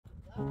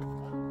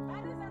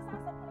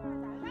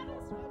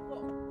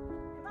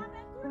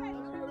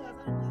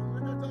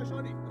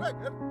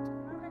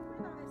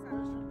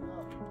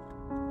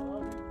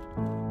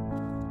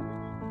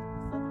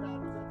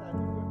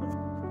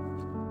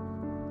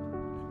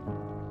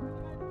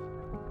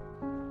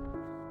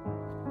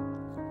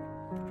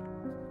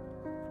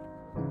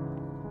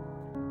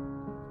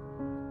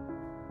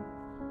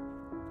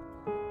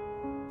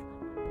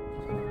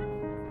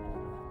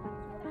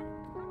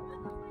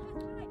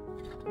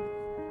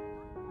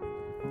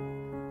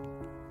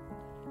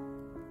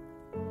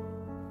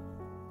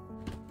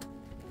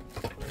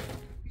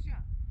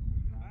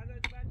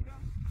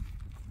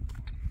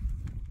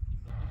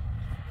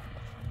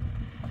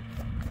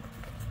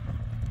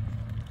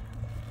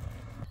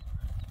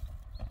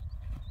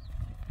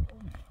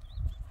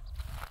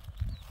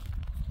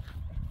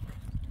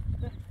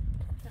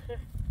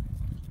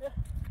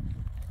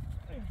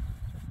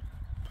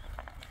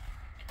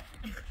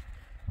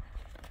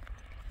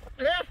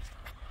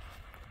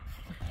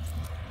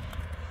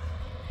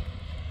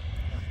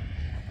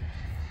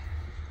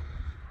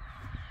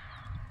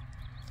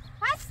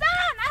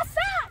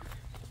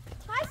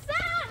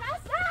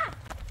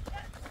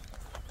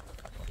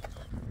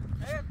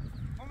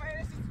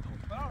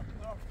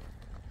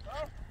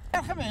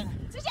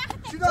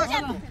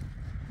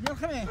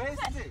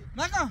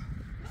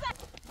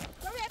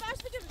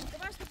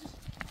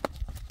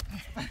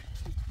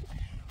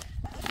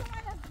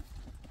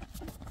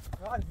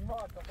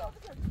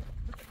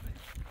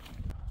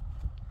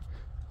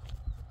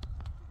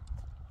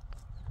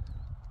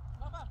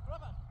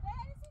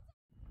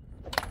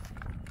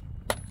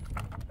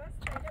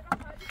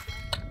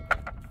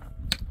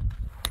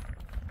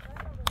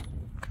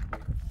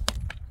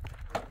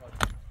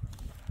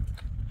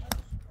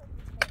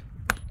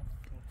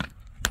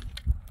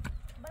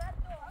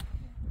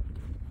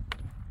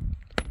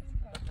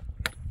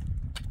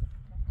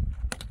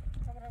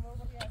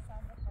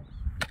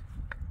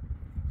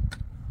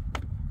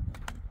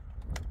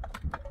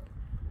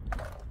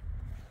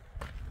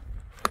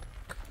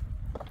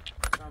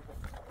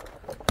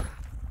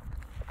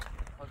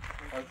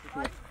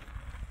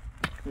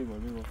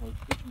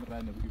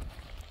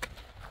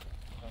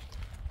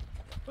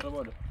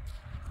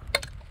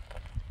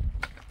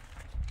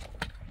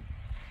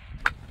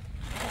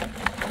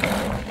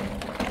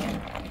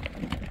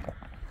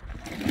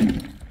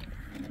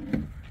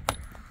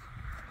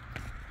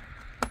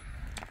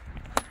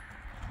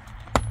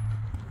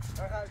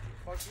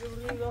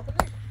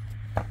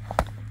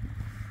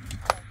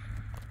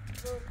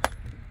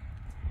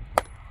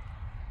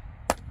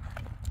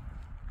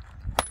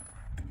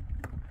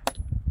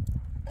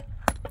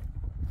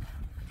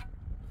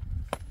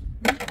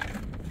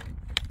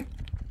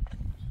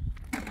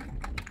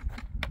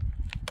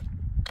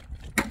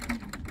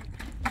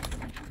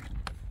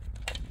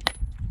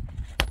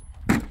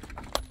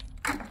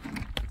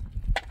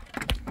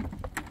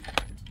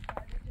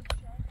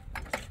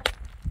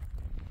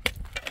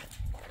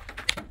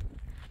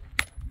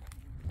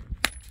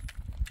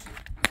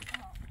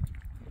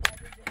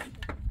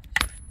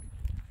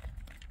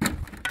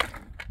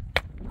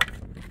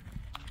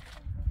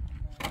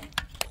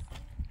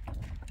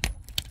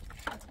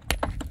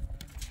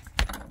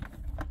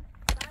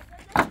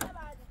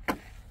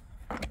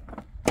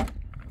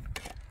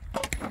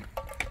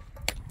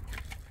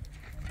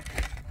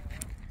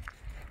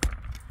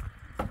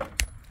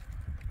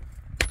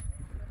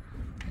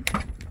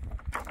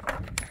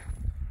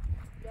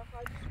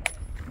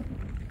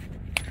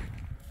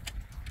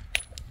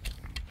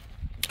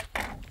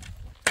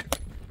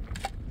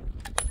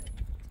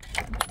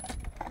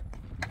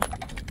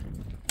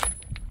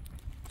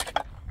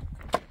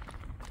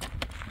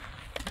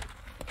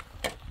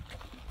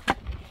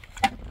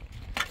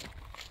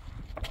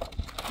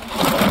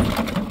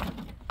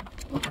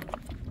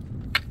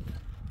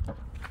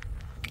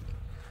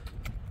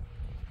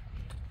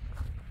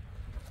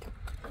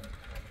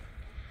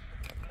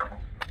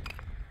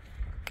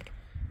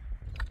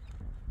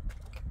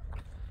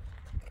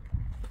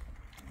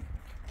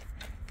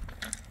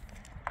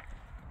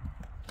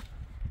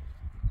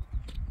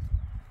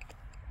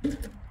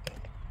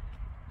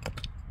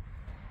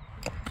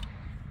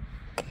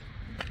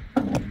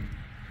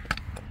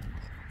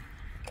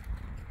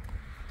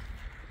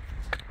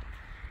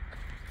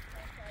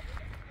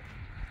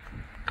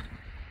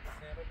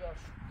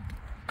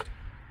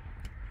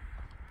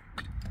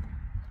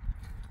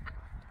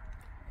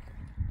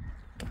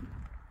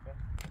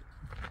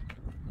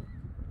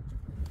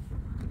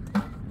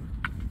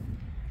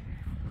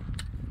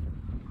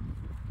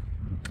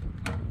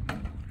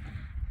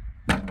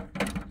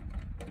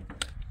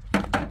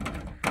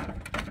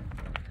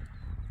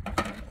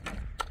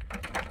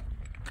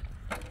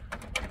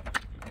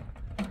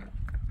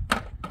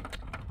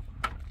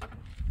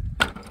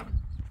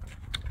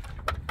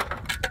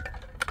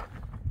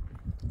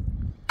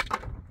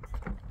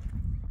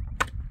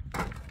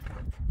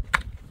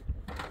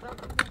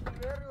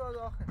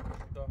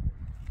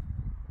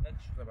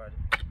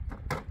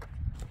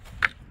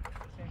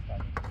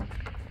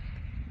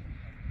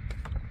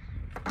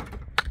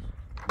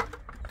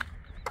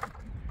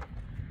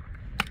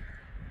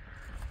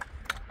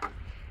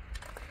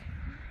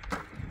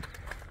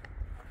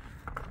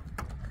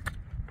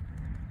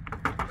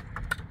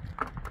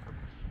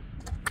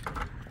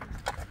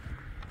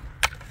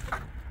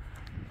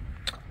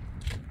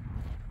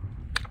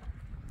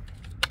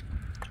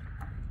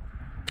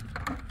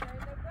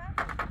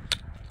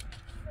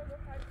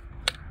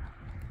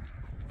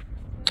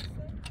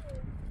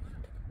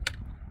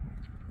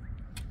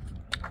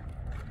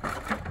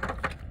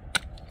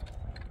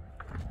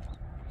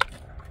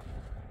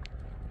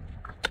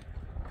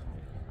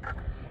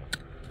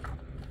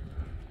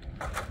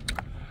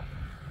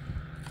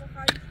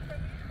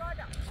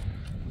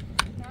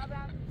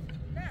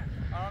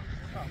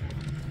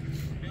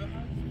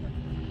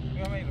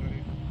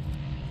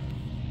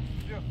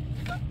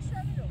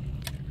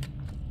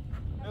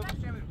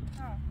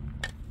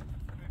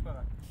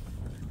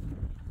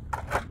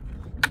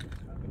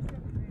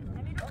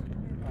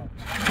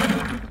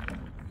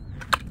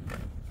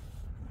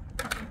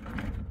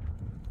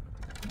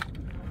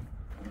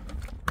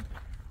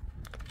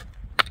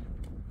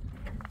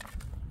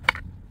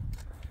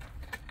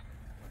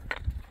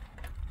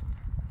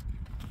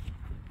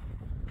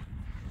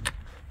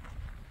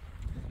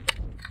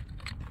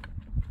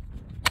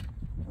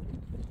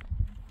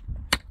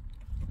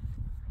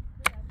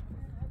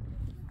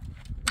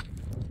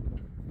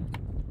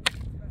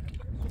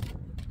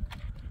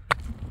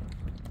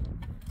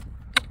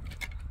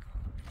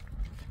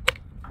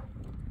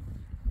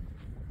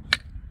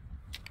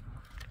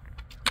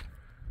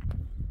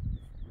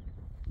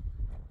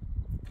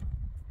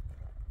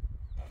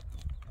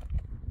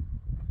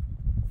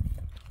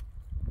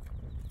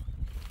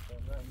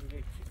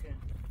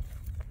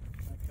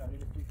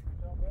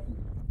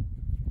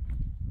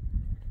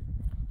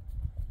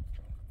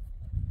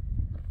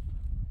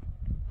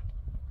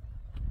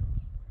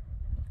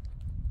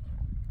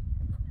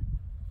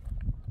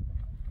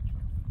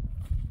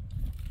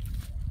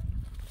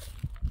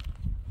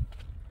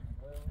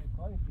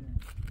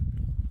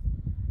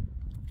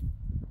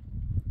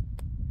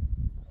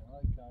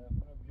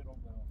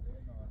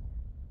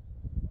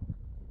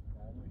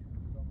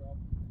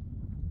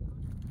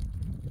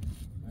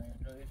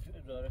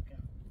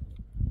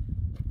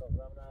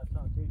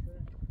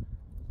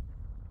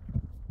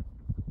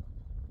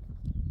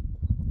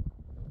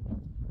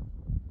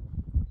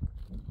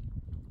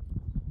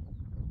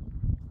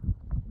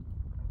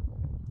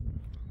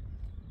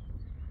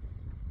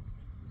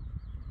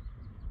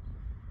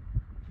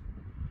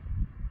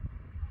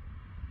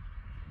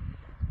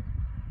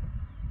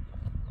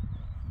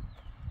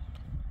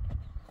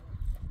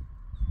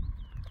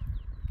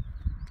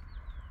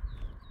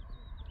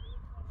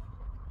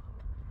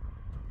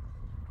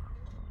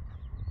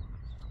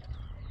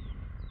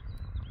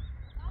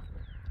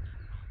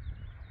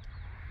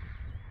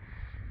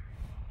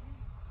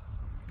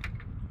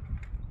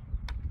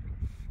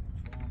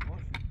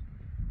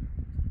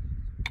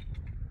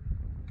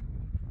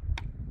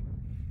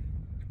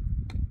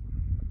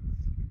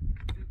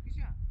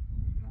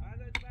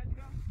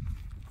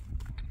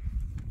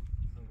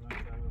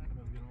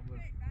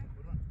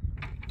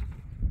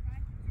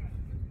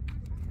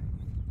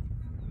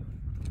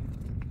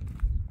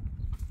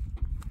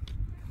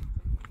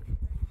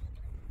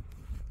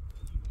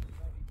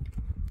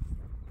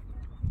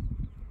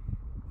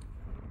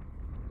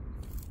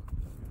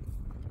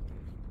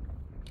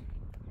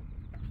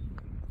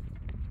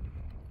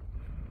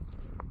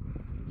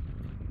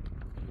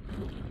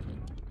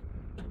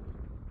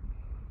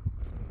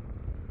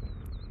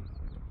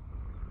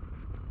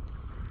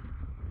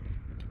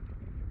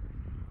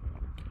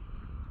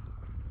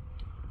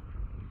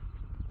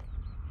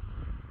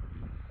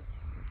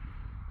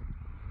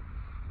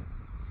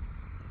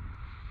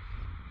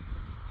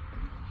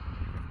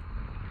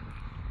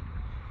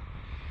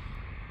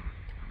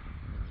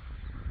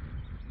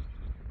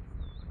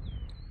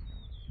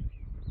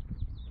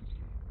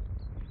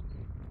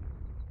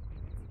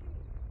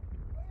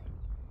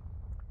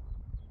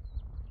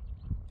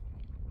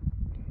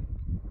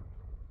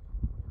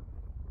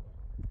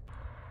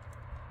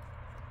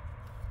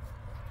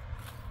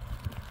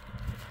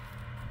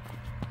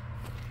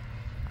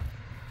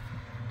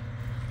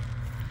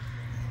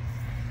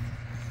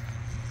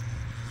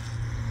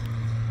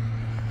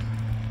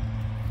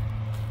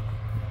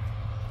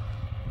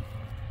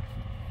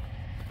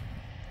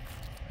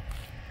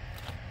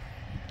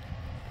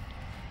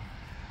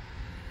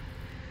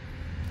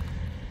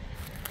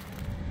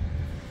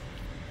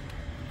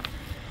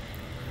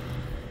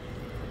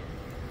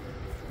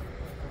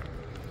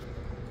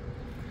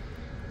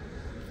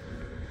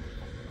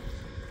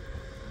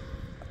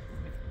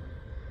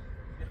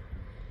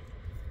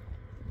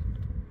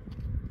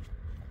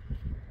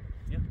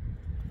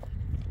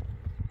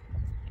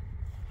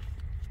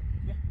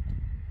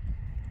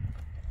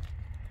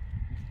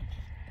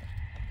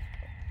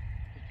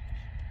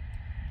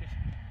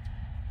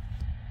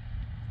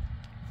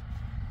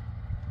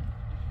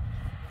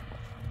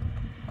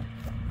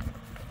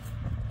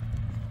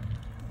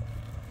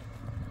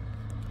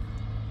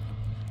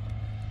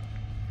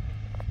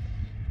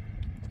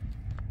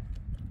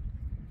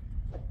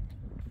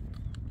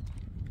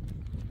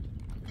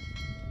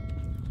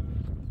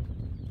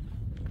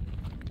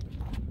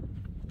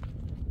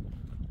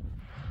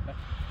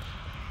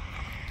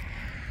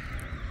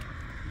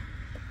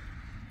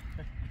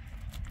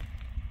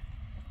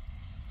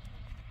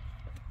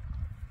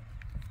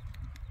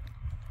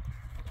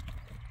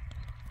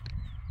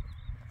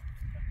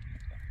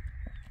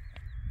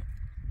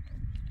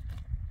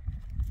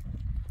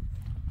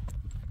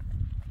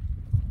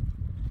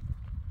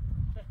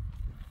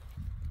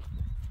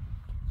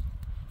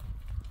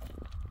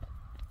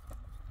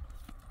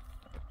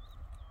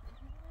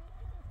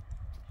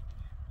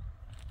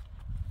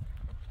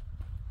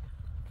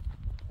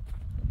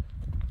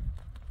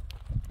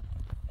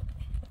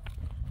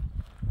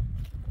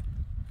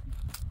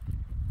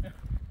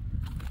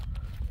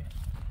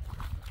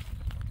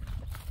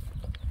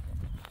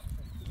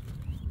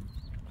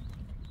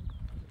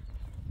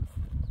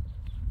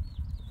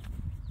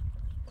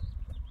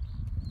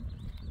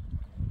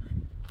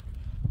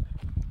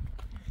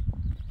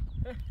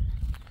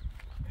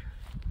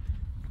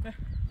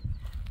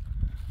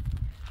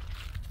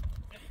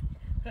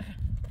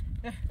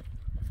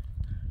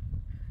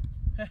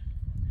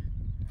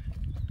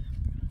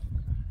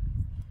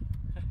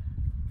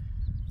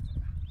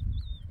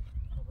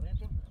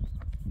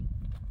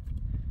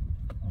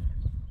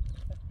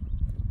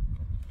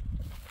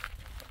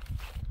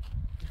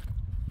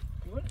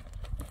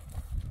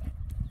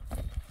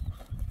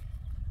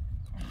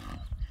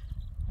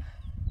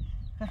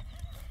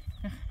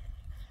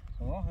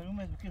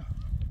mais aqui, ó.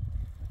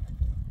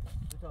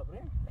 Tá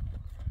abrindo?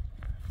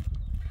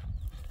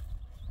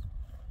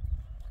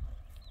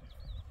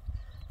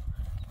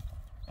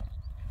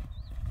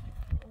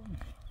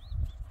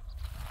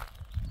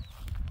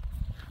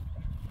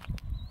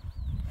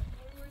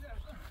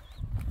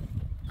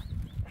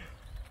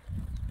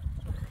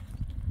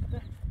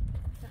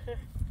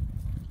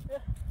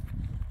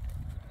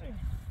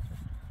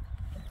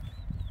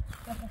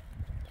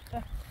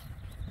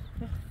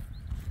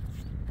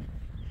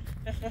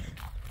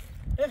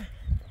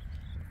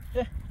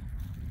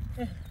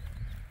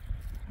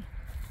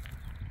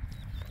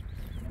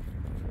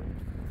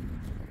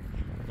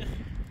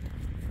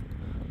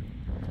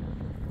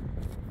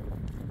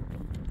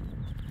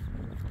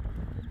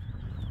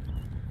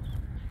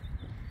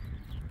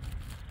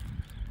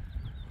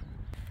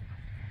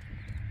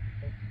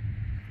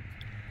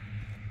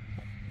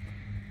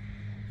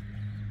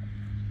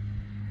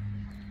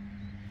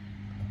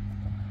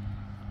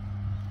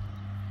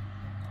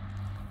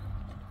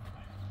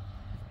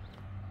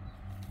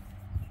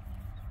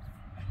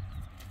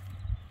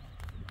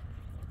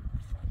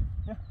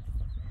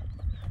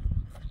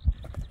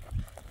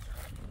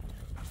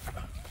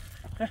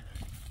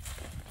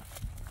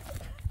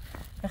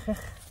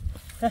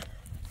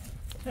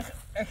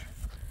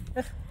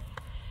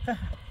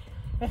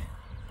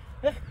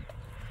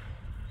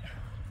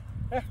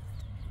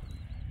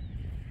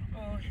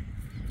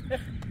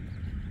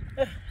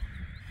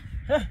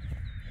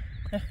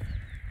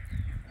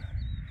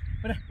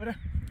 Bora.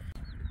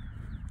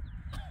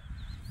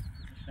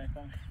 Sai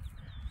com.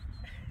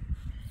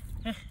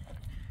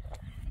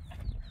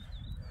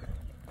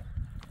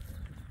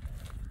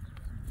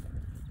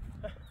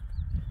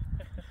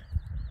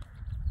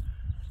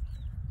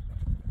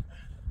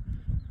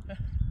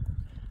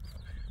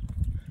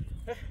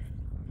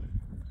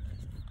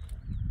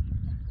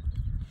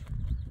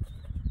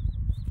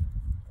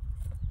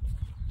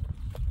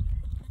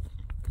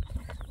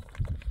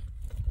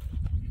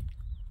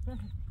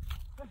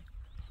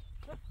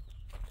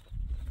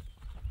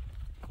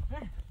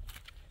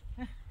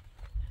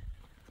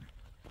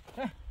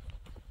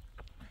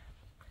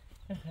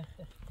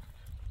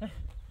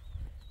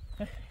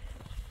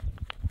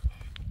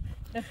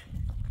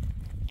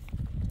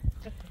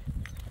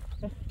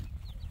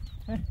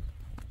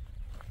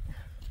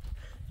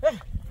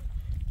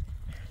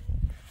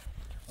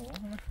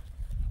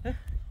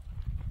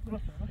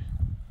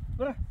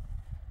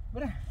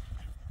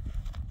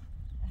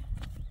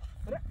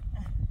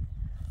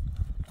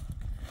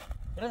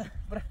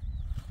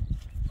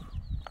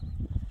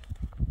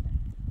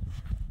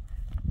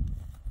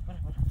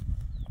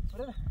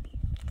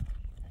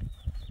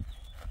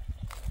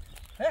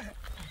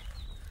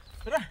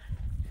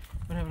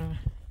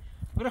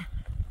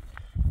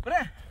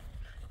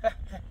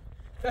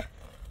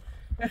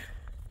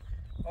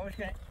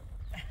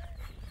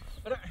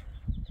 Bora.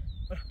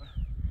 Vamos que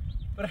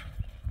bora.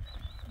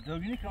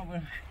 Dogini kan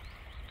bora.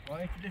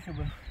 Vay ki de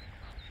bora.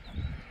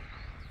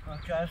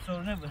 Akar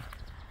sorun ne bora.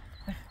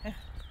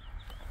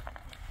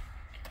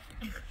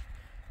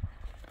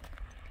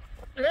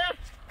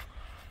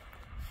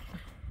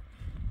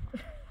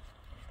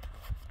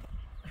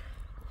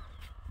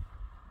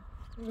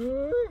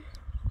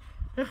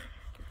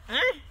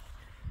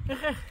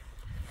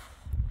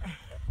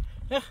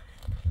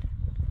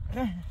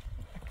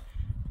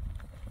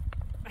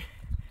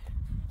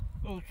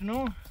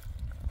 Şunu.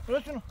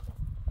 Bırak şunu.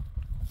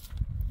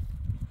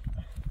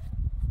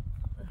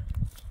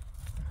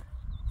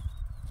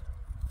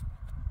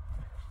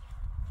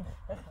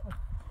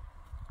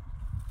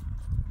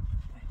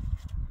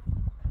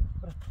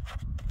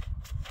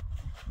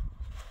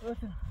 Bırak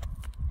şunu.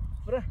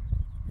 Bırak.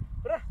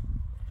 Bırak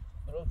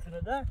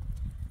şunu da.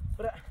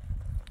 Bırak.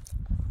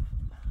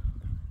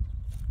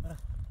 Bırak.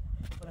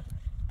 Bırak.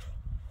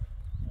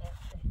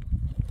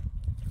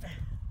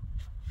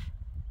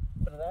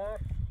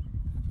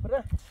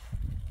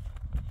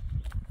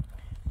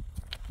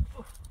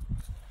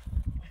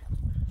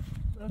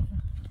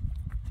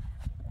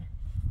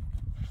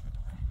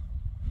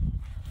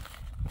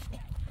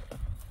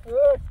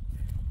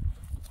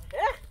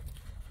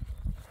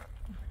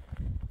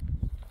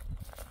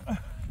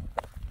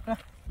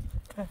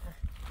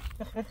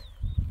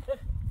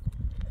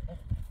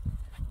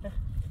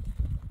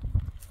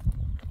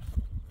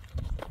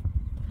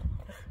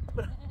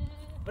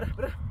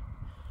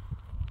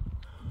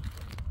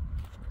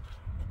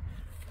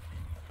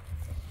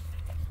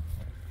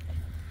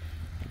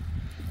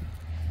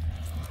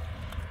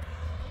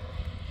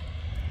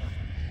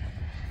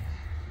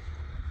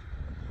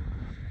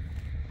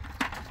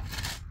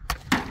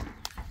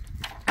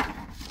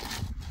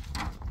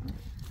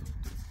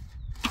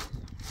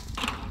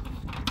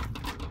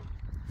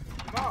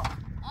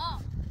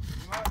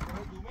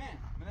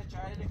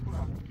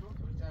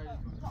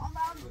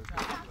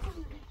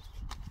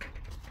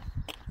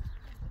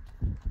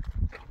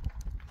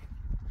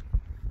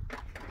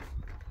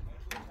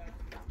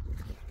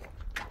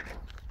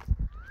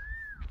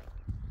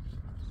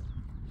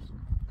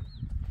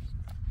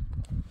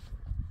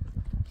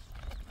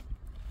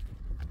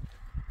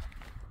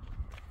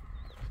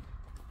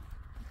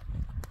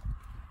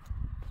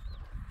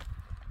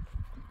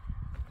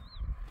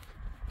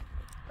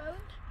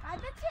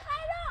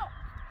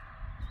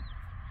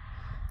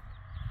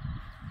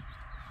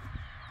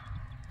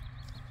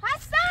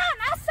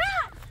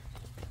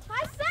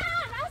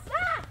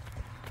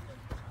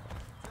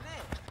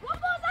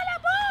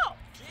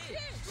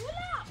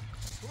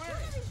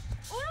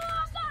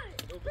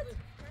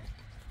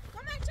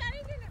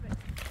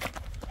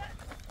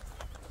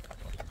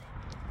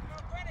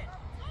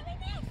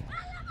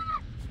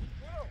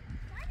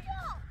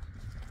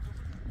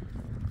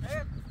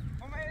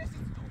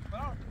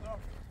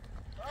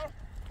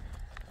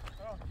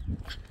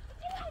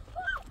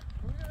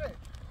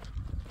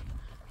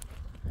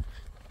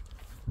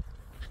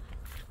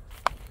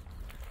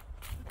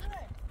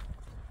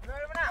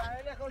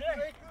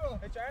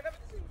 چای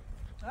نمیدی؟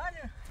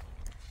 هاني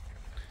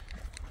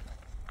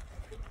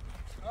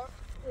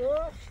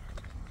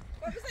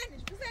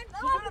بزنش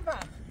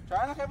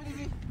چای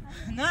نخوابیدی؟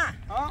 نه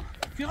ها؟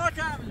 کی ها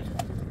چای بده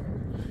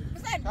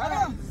بزن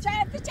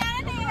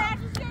چای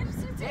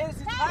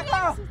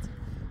نه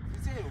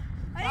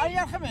هاي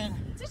يا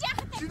خمين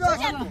چی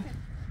داشت؟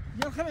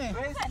 يا خمين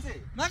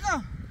رئیسی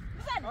نکن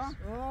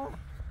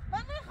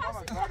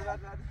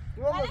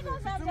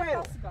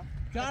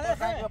چای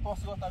خمين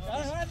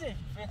چای هادي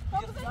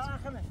چای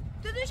خمين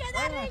تو دوش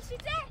در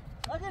رئیسیته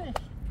نکنی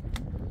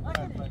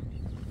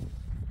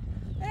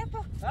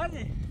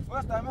هادي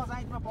باش دائما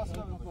زنگ ما پاس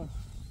کن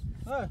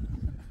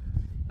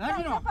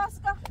نکنی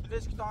پاسکا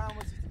ليش كنت انا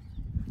مسيتي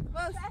بس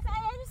اصلا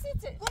یه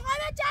سیته قوما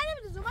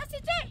چای بدو ما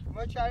سیته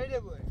ما چای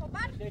ده خب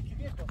من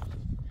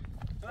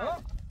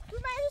تو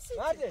ما یه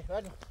سیته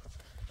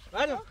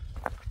هادي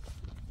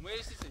ما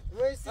يسيتي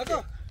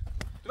نکن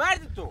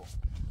مرد تو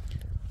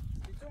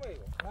تو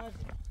میگو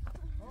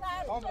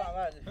عمره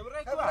هادي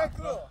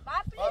ببرکلو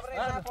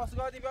باپری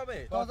پاسگاه دی بیا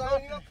به تازه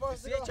اینو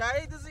پاسگاه. یه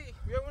چای دزی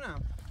بیا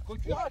اونم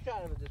کی ها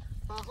چای بده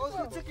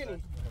خواست چی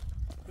کنی؟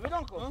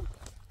 بدون کن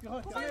کی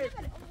ها چای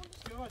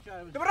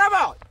بده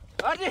برافو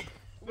هادي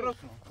برو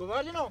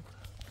هادي نو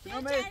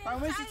شنو می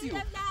فهمی سیتیو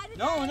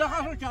نه اونجا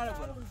خواستم چای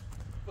بدم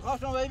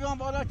بخواستم بیام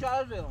بالا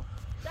چای بدم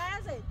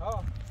درازه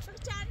ها تو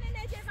چای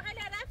نجه فقط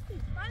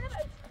رفتی مال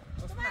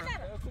تو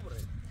مال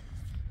کوبره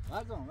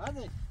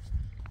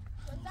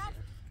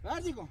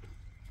وردی کن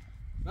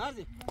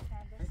وردی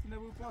نه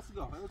بو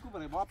پاسگاه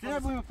کوبره با چه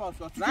بویم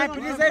پاسگاه نه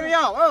پلیز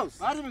بیا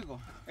اوس وردی بگو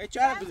ای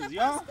چای بدز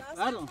یا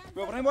وردی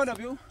ببریم بالا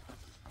بیو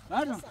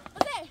وردی بده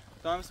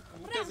تمام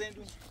بوته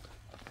زندو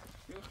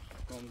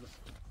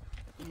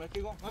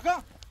مکی کن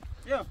مکا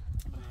بیا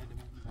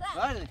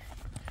وردی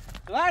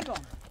وردی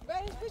کن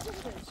باش بجوش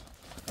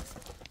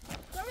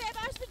تو یه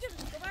باش بجوش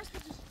تو باش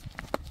بجوش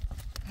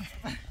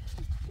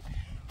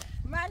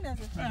من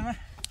نزد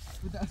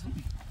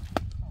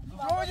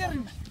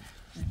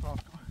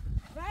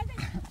بعد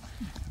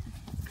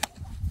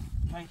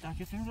Hey, dank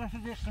je toen dat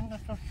je dit ging.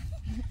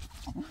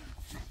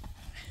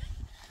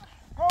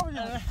 Kom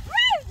je.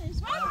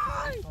 وردش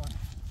وای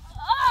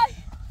آی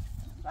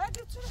بعد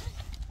چه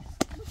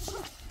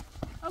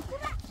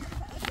اکولا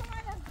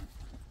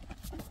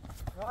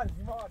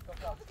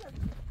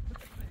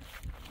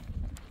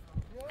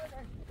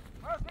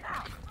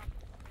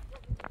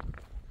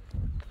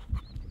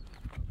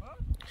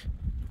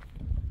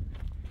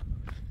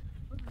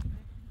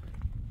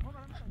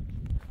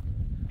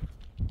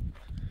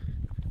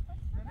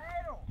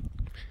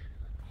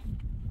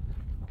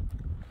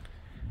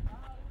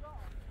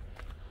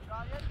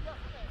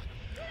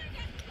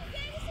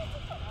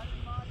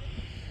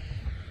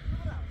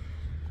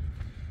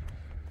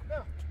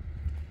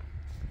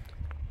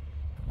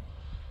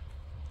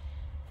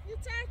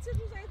چه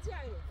روزای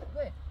جایی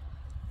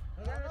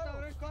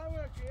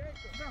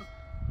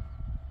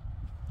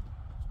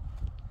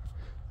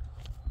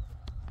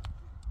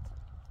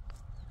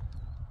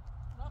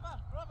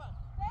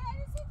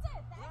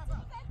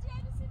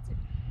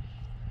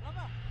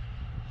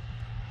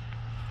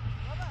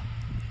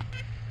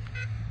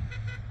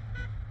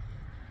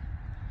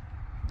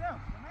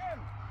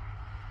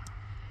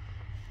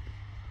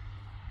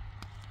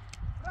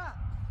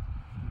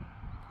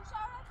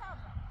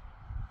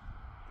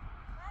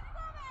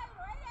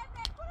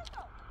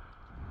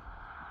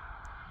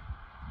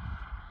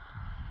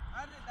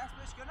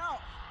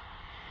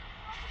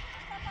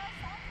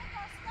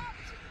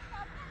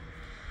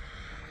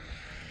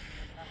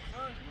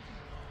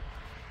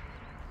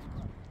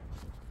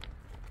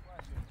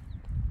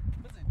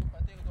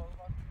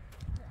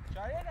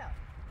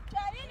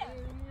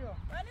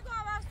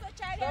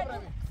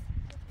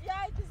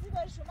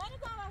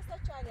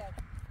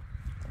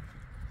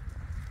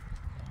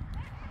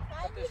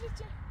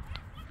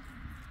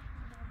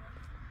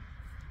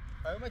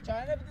ما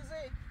چای نمیدی؟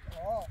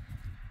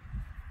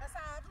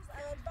 اصلا هر روز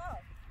اول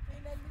بار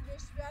این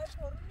میگشت بیاره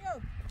پرون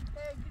میاد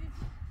تگریف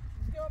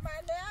دیو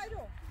مله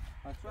ایرو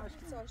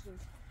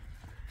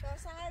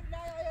اصلا هر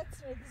بلای آیا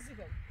تره دیزی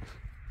بای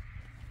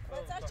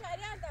بازار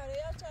چاری هم داره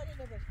یا چاری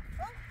نداره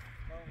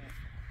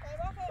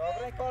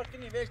دابره کار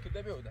کنی ویش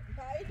کده بیوده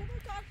پایده با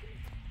کار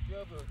کنی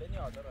بیا بیوده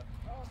نیاد داره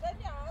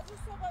دنیا از او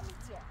صبح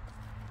میتیا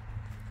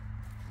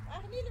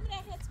اخنیلی من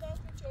اخیت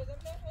باز میچویدم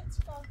من اخیت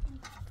چی کار کنی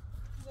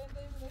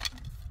زنده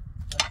میرسیم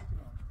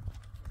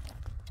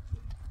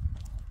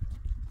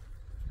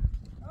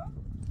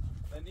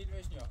نیل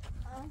میش نیا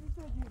آهی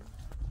تو دیو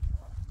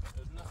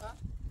بدون خا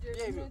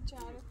جیبون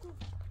چاره کو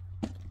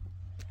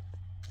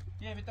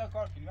یه بیتا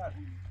کار کنی ور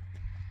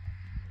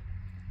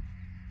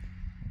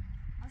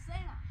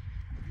آسینا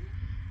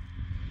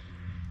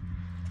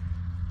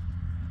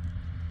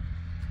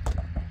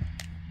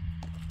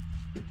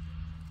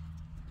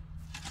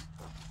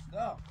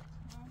دا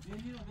یه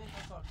رو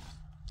بیتا کار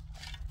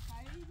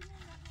هایی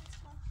بینیم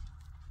نخواست کار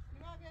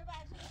نیما بیا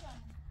برشو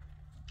بزنم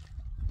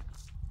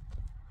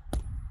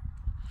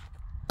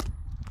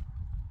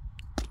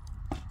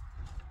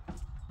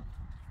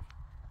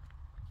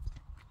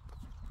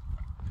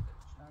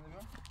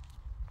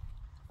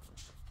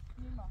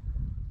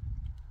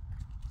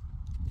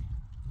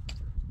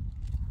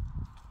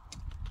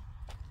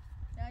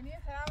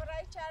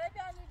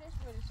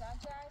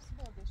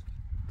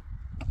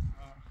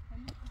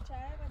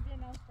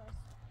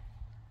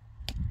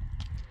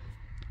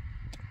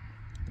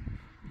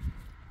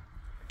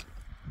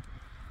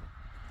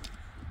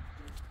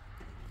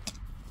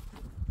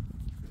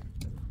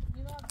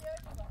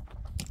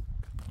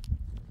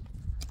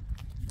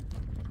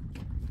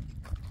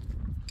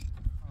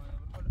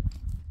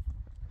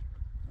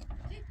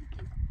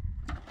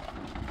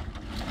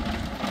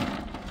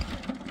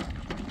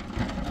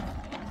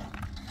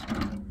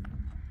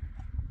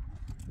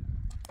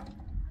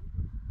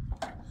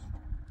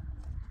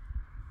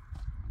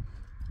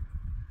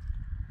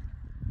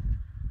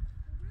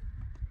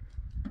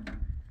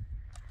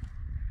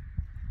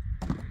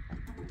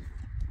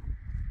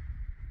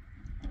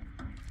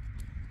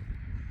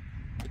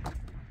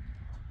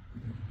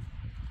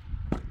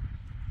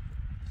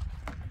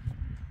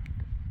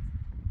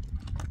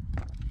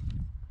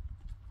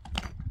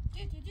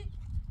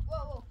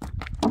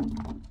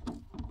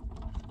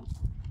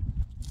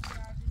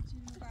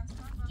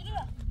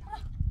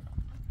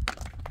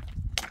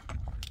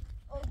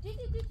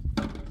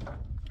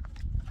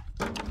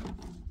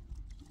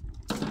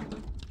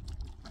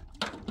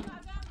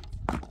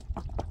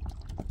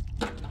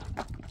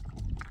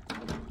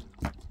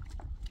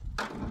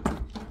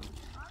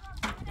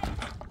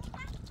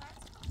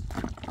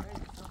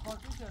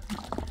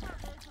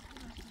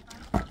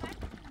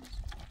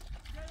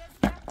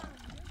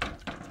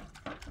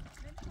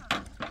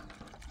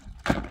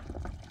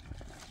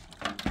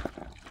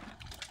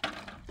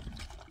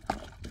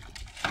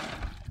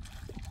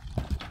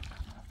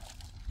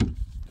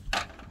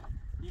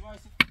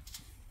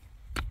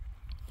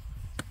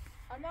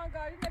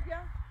گاری نبیا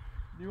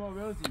نیما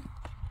بیازی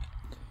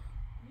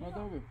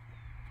مادام بیم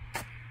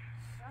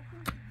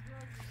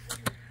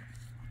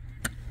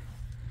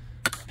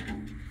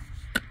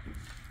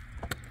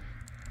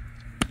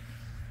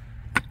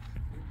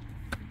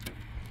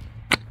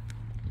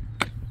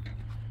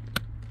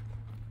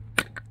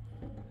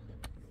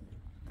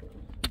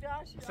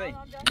Sei,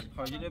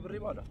 خواهیله بری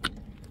بالا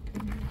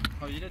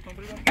خواهیله تون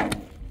بری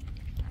بالا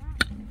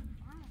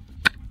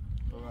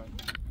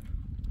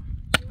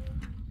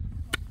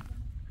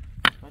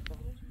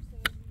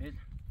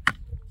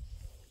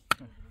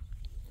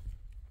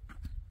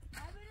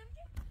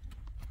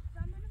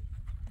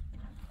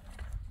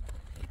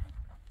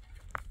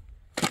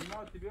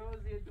Ti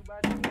بیازی تو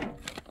بعد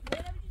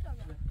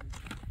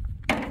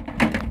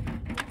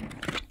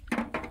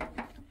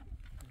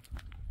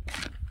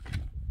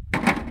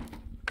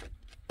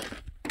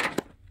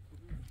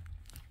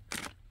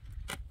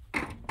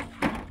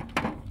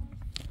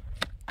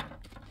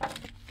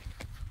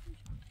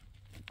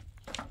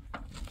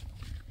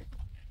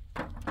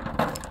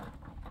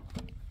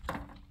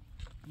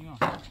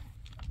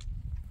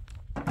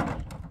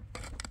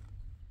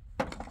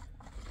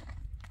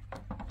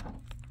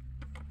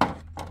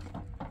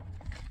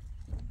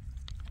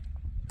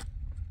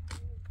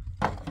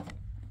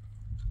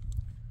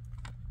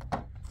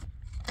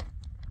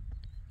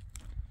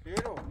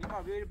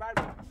بیاری بر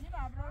بر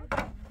نیما برو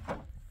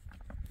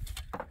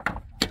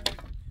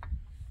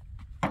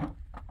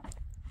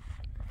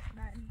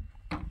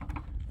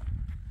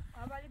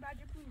اولی بعد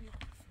پولی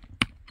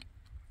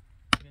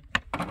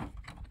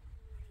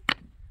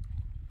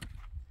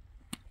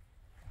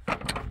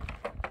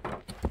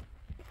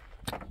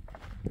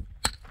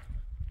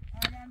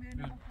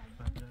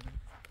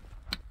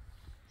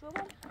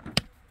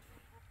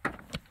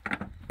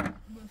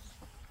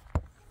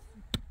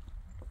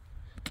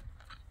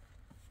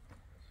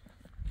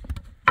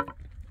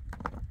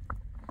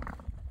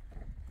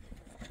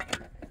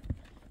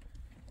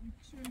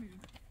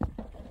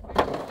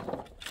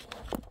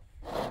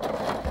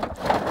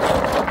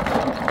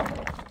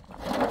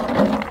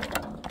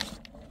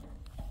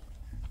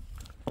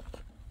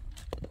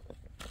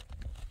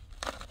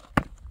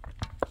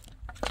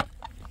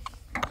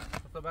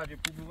بعد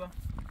پول بگو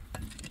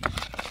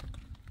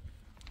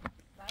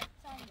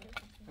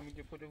همین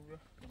که پول بگو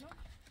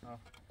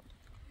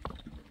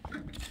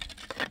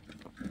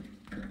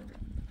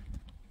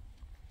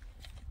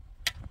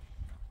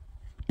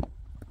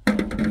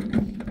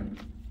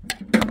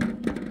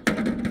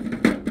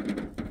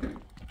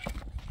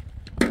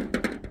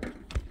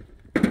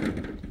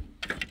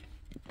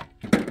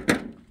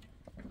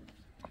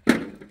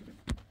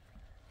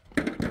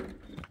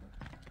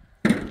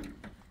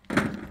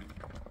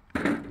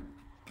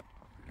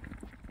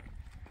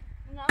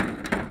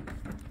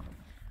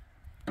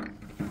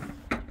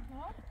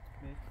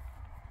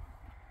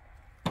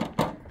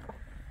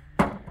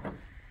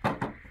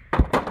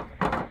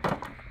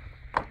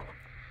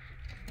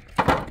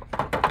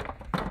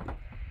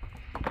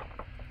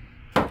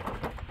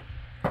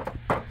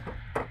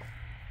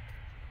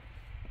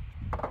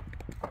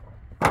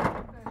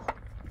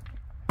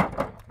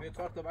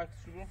کار تا بعد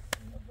شروع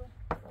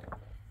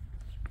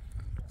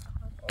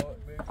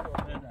بریم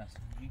شورده دست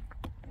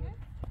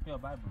بیا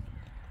بر بود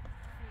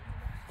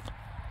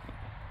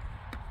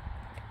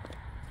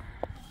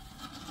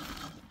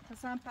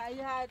حسن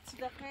پایی هرچی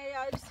دقیقه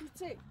یا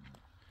سیتی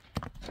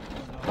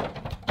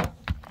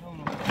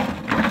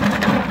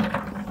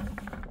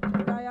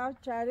یا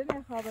çare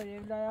ne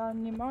haberi ya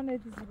Nima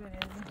ne dizi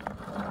benim.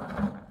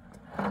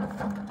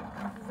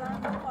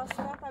 Zaten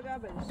fasla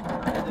tabii beriş.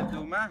 هذا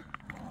دوما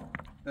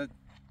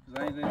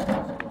زين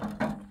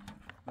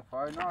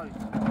الفاينل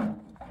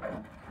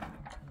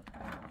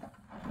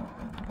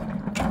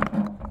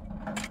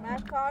من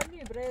کار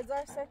نی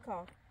برزار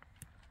سکار.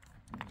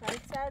 کاری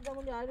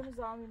کردم یارم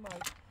زامی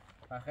مال.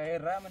 آخه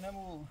رم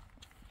نمو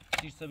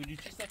چیز سبیلی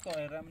چیز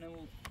سکای رم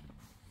نمو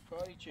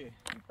کاری چه؟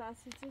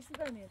 پس چیزی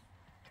دنیر.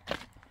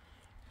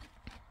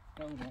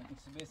 نمیدونم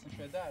ایکس بیسم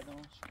شده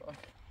آدم چیکار؟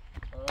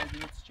 آره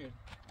دیگه چی؟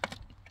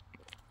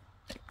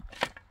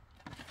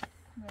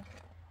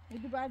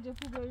 ایدی بعد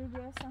جفو بری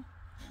بیاسم.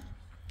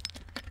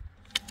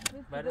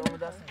 بعد اون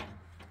دست.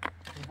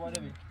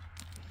 دوباره بی.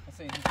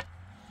 مثلا این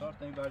صار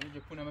تا این بعد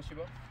جفو نمیشه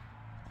با؟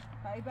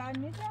 پای بعد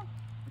میجا؟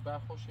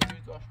 بعد خوشی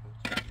بیت آش بود.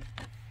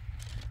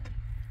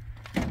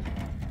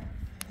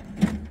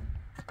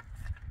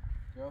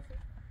 یافه.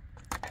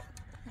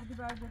 ایدی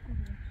بعد جفو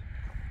بری.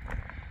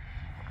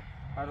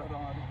 آره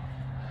آره.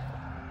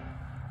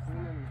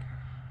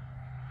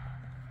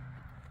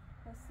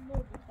 پس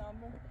مرد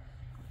تامو.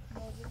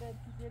 موجود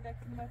دیگه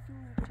لکنتو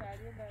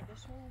چاریه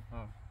دادشو.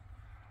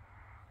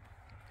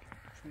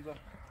 شونزا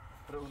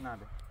رو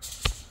نده.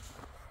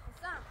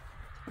 سام.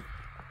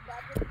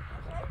 بعد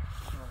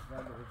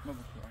بعد ما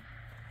بخورم.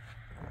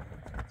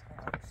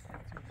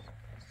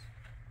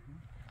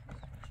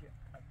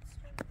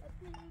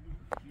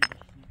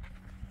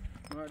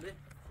 ماله.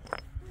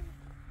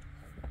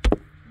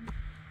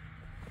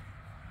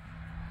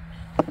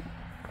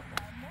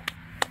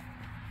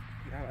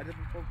 Ya ada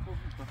pokok.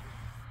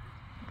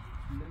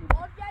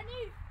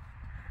 Organik.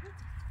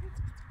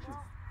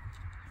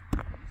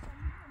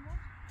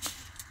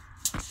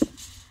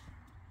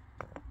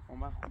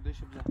 اومد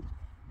خودش بزن.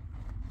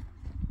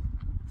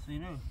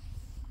 سینو.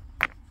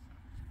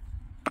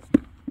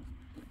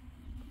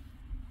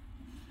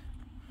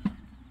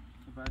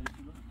 بعدی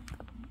چی بود؟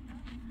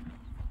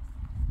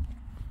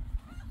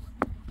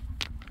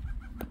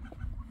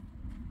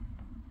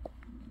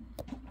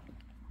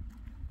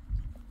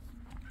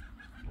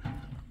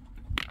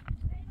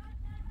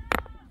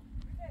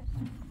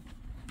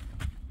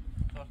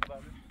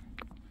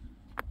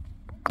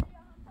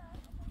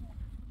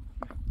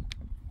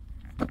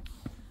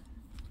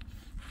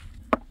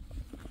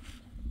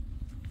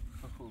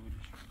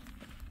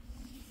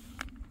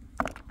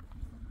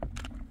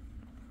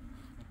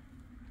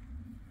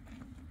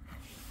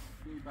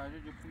 بعد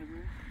جفتونو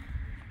ببین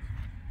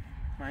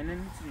من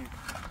نمیتونیم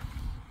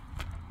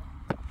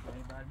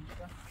این بعدیش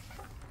با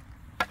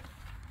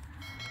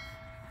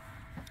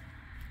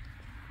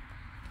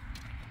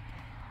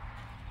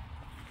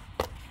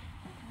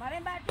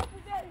مریم بعد جفو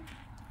بریم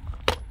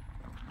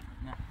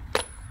نه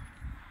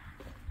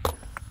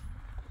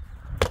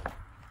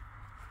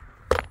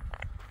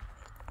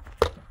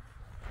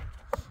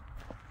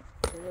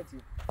Давайте.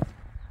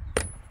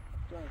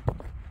 Да.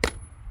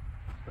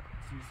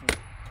 سیسون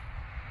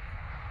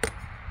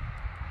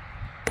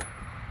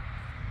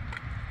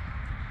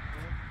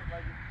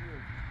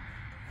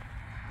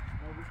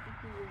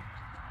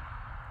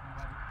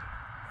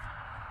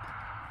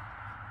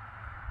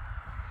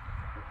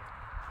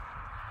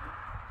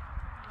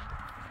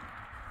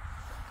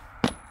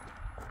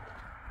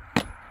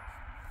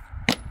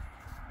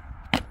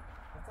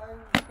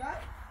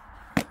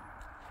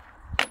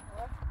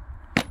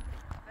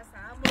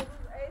اصلا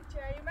موضوع ای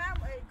چایی من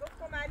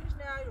گفتم معنیش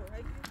نیارو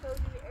هیچ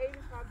توضیح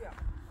ای خوابیا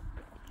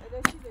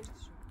اداشی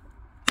داشتشون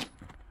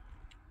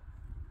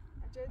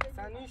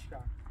Sanishka.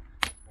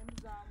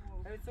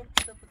 امزامو Hey, some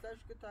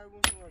putash que tá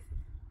bom com você.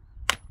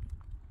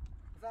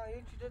 Za,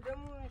 eu te dei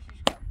um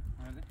xisca.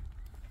 هذا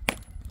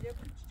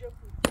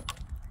جفو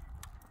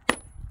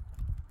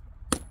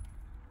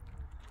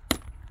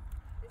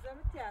اذا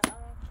متيار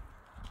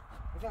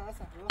Za,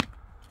 essa, ó.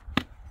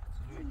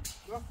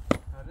 Ó,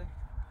 هذا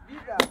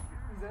vira.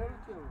 Fizemos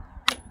o teu.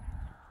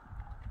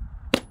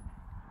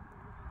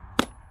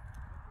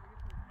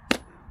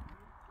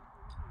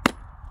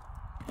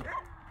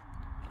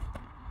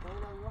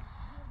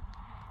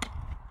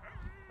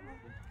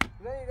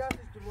 Nem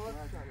gastas de moto,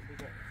 cara.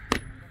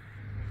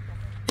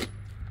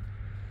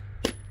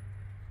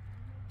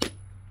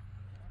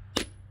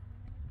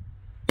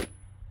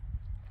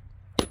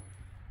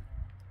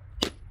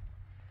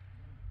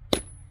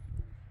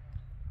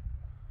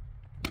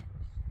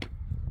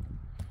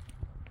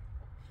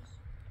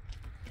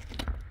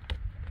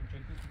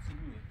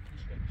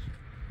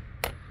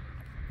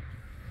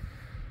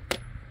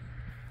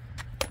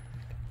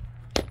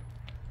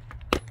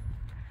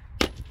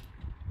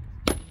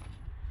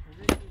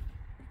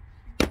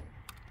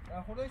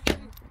 خودش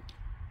شدی؟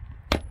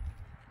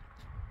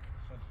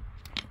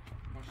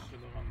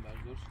 ماشاءالله من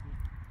برداشت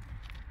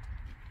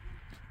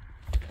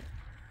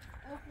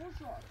خوش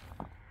شد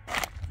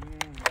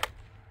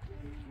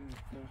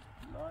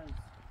نایس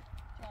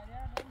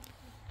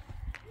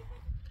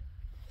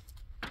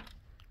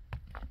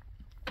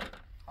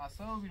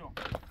خاصه رو بیرون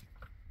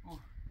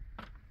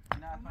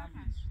نه من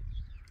بیش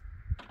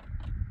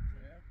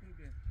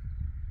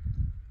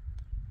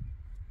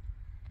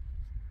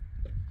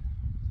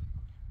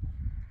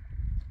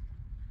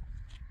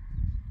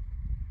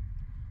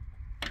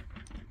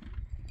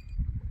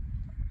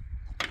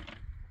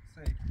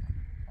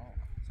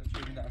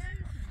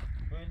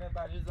اینه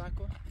برای زن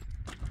کن